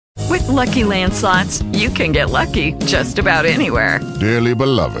Lucky Land Slots, you can get lucky just about anywhere. Dearly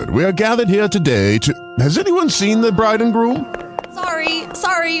beloved, we are gathered here today to... Has anyone seen the bride and groom?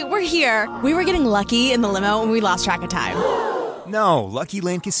 Sorry, we're here. We were getting lucky in the limo and we lost track of time. No, Lucky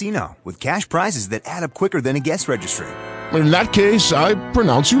Land Casino, with cash prizes that add up quicker than a guest registry. In that case, I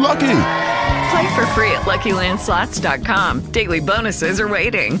pronounce you lucky. Play for free at LuckyLandSlots.com. Daily bonuses are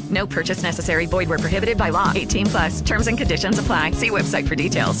waiting. No purchase necessary. Void where prohibited by law. 18+. Terms and conditions apply. See website for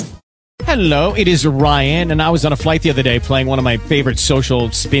details. Hello, it is Ryan, and I was on a flight the other day playing one of my favorite social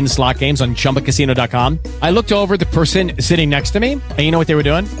spin slot games on ChumbaCasino.com. I looked over at the person sitting next to me, and you know what they were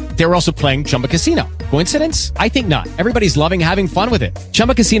doing? They were also playing Chumba Casino. Coincidence? I think not. Everybody's loving having fun with it.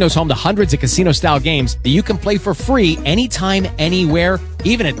 Chumba Casino is home to hundreds of casino-style games that you can play for free anytime, anywhere,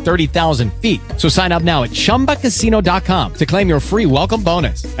 even at 30,000 feet. So sign up now at ChumbaCasino.com to claim your free welcome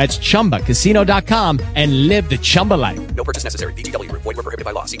bonus. That's ChumbaCasino.com and live the Chumba life. No purchase necessary. VGW. Void where prohibited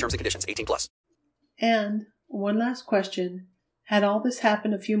by law. See terms and conditions. 18+. And one last question. Had all this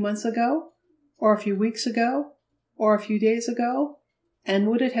happened a few months ago? Or a few weeks ago? Or a few days ago? And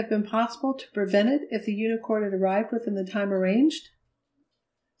would it have been possible to prevent it if the unicorn had arrived within the time arranged?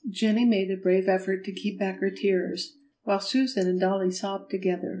 Jenny made a brave effort to keep back her tears, while Susan and Dolly sobbed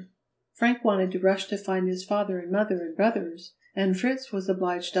together. Frank wanted to rush to find his father and mother and brothers, and Fritz was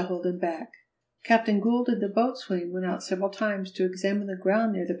obliged to hold him back. Captain Gould and the boatswain went out several times to examine the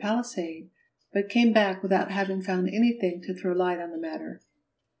ground near the palisade, but came back without having found anything to throw light on the matter.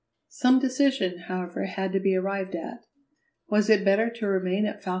 Some decision, however, had to be arrived at. Was it better to remain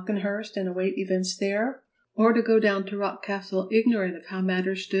at Falconhurst and await events there, or to go down to Rock Castle ignorant of how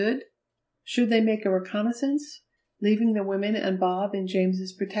matters stood? Should they make a reconnaissance, leaving the women and Bob in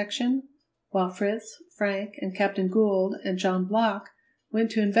James's protection, while Fritz, Frank, and Captain Gould and John Block went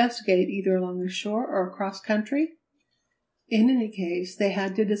to investigate either along the shore or across country? In any case, they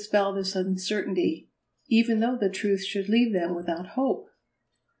had to dispel this uncertainty, even though the truth should leave them without hope.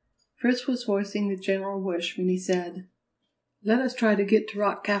 Fritz was voicing the general wish when he said, "Let us try to get to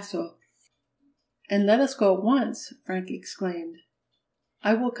Rock Castle." "And let us go at once," Frank exclaimed.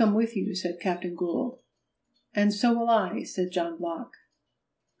 "I will come with you," said Captain Gould. "And so will I," said John Block.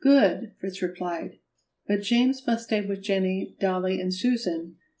 "Good," Fritz replied. "But James must stay with Jenny, Dolly, and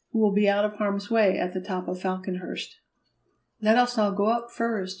Susan, who will be out of harm's way at the top of Falconhurst." "Let us all go up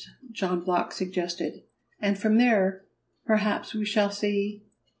first," John Block suggested, "and from there, perhaps we shall see—"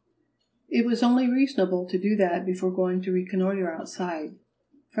 It was only reasonable to do that before going to reconnoiter outside.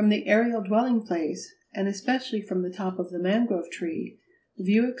 From the aerial dwelling place, and especially from the top of the mangrove tree, the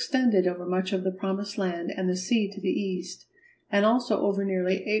view extended over much of the Promised Land and the sea to the east, and also over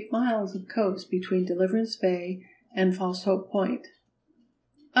nearly 8 miles of coast between Deliverance Bay and False Hope Point.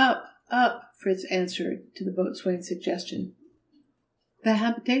 "Up, up," Fritz answered to the boatswain's suggestion. The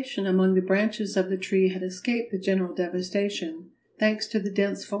habitation among the branches of the tree had escaped the general devastation, thanks to the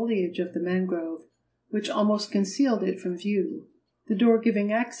dense foliage of the mangrove, which almost concealed it from view. The door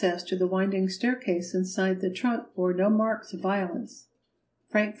giving access to the winding staircase inside the trunk bore no marks of violence.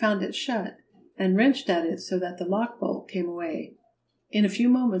 Frank found it shut, and wrenched at it so that the lock-bolt came away. In a few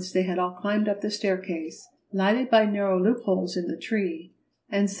moments they had all climbed up the staircase, lighted by narrow loopholes in the tree,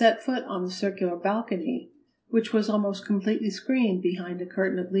 and set foot on the circular balcony, which was almost completely screened behind a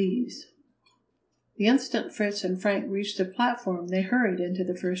curtain of leaves. The instant Fritz and Frank reached the platform, they hurried into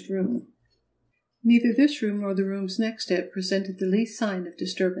the first room. Neither this room nor the rooms next it presented the least sign of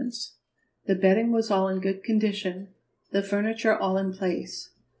disturbance. The bedding was all in good condition, the furniture all in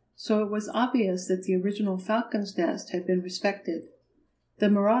place, so it was obvious that the original falcon's nest had been respected. The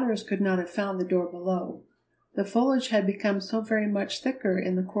marauders could not have found the door below. The foliage had become so very much thicker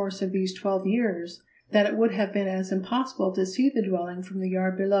in the course of these 12 years that it would have been as impossible to see the dwelling from the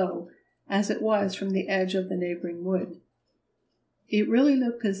yard below as it was from the edge of the neighboring wood. It really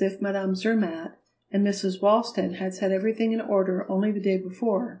looked as if Madame Zermatt and Mrs. Walston had set everything in order only the day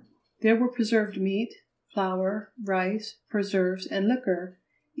before. There were preserved meat, flour, rice, preserves, and liquor,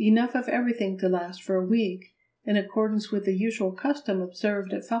 enough of everything to last for a week, in accordance with the usual custom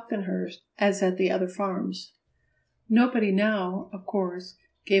observed at Falconhurst as at the other farms. Nobody now, of course,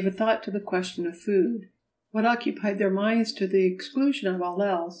 gave a thought to the question of food. What occupied their minds to the exclusion of all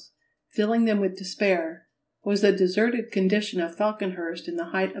else, filling them with despair, was the deserted condition of Falconhurst in the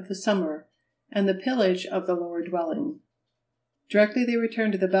height of the summer, and the pillage of the lower dwelling. Directly they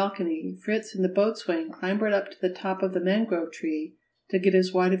returned to the balcony, Fritz and the boatswain clambered up to the top of the mangrove tree to get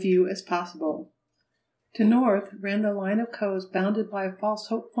as wide a view as possible. To north ran the line of coast bounded by False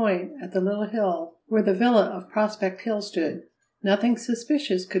Hope Point at the little hill where the villa of Prospect Hill stood. Nothing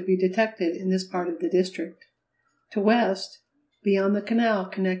suspicious could be detected in this part of the district. To west, Beyond the canal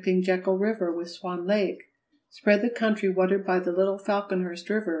connecting Jekyll River with Swan Lake, spread the country watered by the Little Falconhurst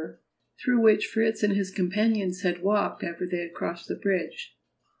River, through which Fritz and his companions had walked after they had crossed the bridge.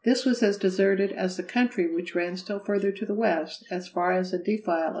 This was as deserted as the country which ran still further to the west, as far as the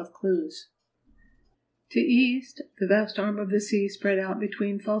defile of Clues. To east, the vast arm of the sea spread out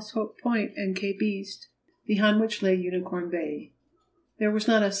between False Hope Point and Cape East, behind which lay Unicorn Bay. There was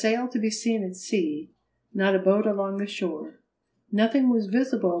not a sail to be seen at sea, not a boat along the shore. Nothing was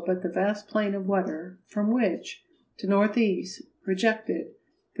visible but the vast plain of water, from which, to northeast, projected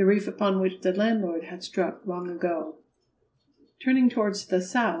the reef upon which the landlord had struck long ago. Turning towards the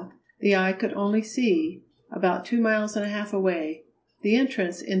south, the eye could only see, about 2.5 miles away, the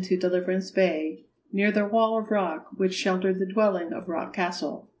entrance into Deliverance Bay, near the wall of rock which sheltered the dwelling of Rock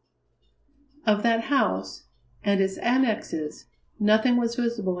Castle. Of that house and its annexes, nothing was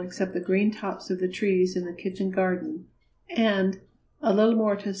visible except the green tops of the trees in the kitchen garden, and, a little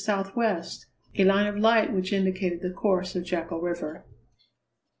more to southwest, a line of light which indicated the course of Jekyll River.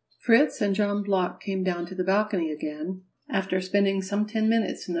 Fritz and John Block came down to the balcony again, after spending some 10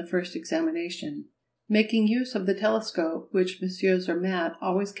 minutes in the first examination. Making use of the telescope which Monsieur Zermatt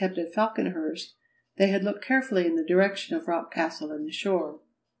always kept at Falconhurst, they had looked carefully in the direction of Rock Castle and the shore.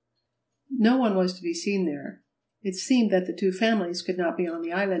 No one was to be seen there. It seemed that the two families could not be on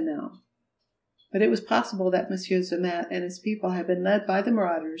the island now. But it was possible that Monsieur Zermatt and his people had been led by the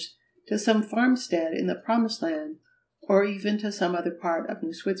marauders to some farmstead in the Promised Land, or even to some other part of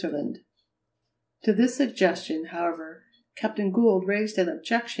New Switzerland. To this suggestion, however, Captain Gould raised an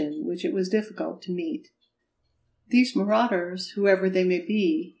objection which it was difficult to meet. These marauders, whoever they may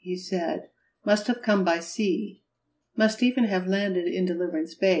be, he said, must have come by sea, must even have landed in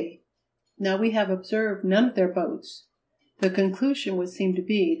Deliverance Bay. Now we have observed none of their boats. The conclusion would seem to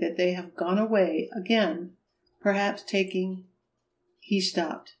be that they have gone away again, perhaps taking— He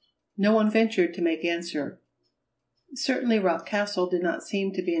stopped. No one ventured to make answer. Certainly Rock Castle did not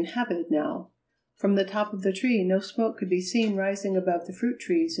seem to be inhabited now. From the top of the tree no smoke could be seen rising above the fruit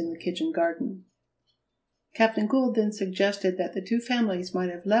trees in the kitchen garden. Captain Gould then suggested that the two families might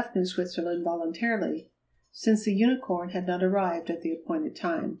have left New Switzerland voluntarily, since the Unicorn had not arrived at the appointed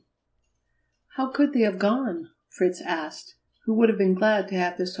time. How could they have gone? Fritz asked, who would have been glad to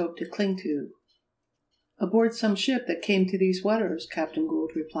have this hope to cling to. Aboard some ship that came to these waters, Captain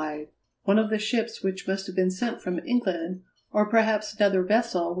Gould replied. One of the ships which must have been sent from England, or perhaps another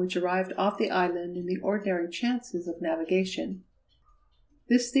vessel which arrived off the island in the ordinary chances of navigation.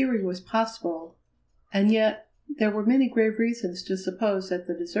 This theory was possible, and yet there were many grave reasons to suppose that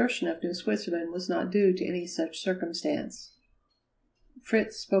the desertion of New Switzerland was not due to any such circumstance.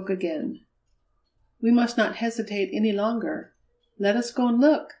 Fritz spoke again. We must not hesitate any longer. Let us go and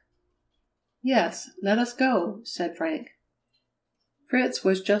look. Yes, let us go, said Frank. Fritz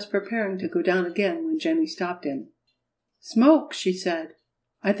was just preparing to go down again when Jenny stopped him. Smoke, she said.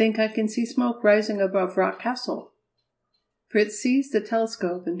 I think I can see smoke rising above Rock Castle. Fritz seized the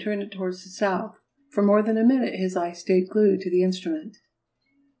telescope and turned it towards the south. For more than a minute his eye stayed glued to the instrument.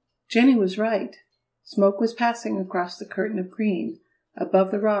 Jenny was right. Smoke was passing across the curtain of green,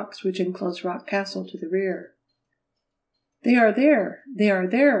 above the rocks which enclosed Rock Castle to the rear. They are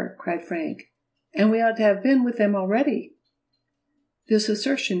there, cried Frank, and we ought to have been with them already. This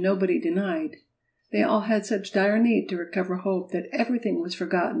assertion nobody denied. They all had such dire need to recover hope that everything was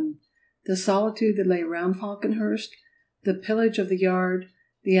forgotten, the solitude that lay round Falconhurst, the pillage of the yard,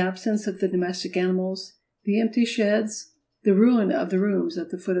 the absence of the domestic animals, the empty sheds, the ruin of the rooms at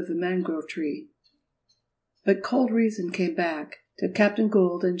the foot of the mangrove tree. But cold reason came back, to Captain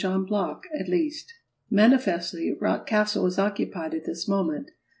Gould and John Block at least. Manifestly, Rock Castle was occupied at this moment.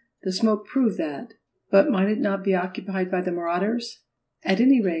 The smoke proved that, but might it not be occupied by the marauders? At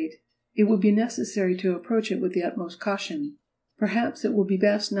any rate, it would be necessary to approach it with the utmost caution. Perhaps it would be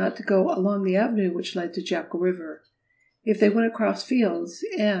best not to go along the avenue which led to Jekyll River. If they went across fields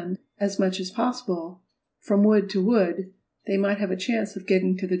and, as much as possible, from wood to wood, they might have a chance of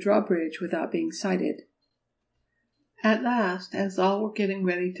getting to the drawbridge without being sighted. At last, as all were getting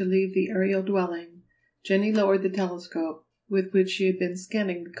ready to leave the aerial dwelling, Jenny lowered the telescope, with which she had been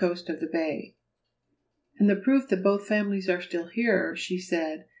scanning the coast of the bay. And the proof that both families are still here, she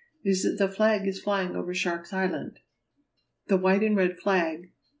said, is that the flag is flying over Shark's Island. The white and red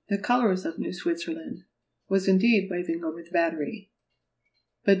flag, the colors of New Switzerland, was indeed waving over the battery.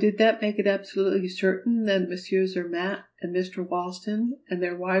 But did that make it absolutely certain that Monsieur Zermatt and Mr. Walston and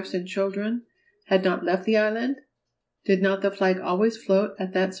their wives and children had not left the island? Did not the flag always float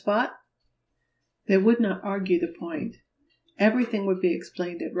at that spot? They would not argue the point. Everything would be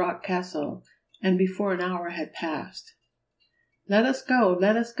explained at Rock Castle, and before an hour had passed. Let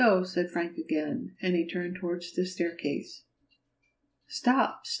us go, said Frank again, and he turned towards the staircase.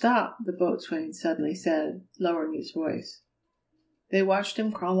 Stop, the boatswain suddenly said, lowering his voice. They watched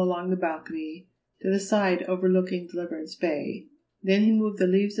him crawl along the balcony to the side overlooking Deliverance Bay. Then he moved the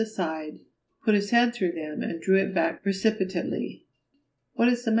leaves aside, put his head through them, and drew it back precipitately. What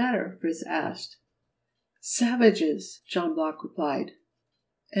is the matter? Fritz asked. Savages, John Block replied.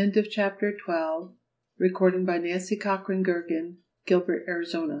 End of chapter 12. Recording by Nancy Cochran Gergen, Gilbert,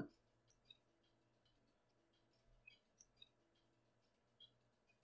 Arizona.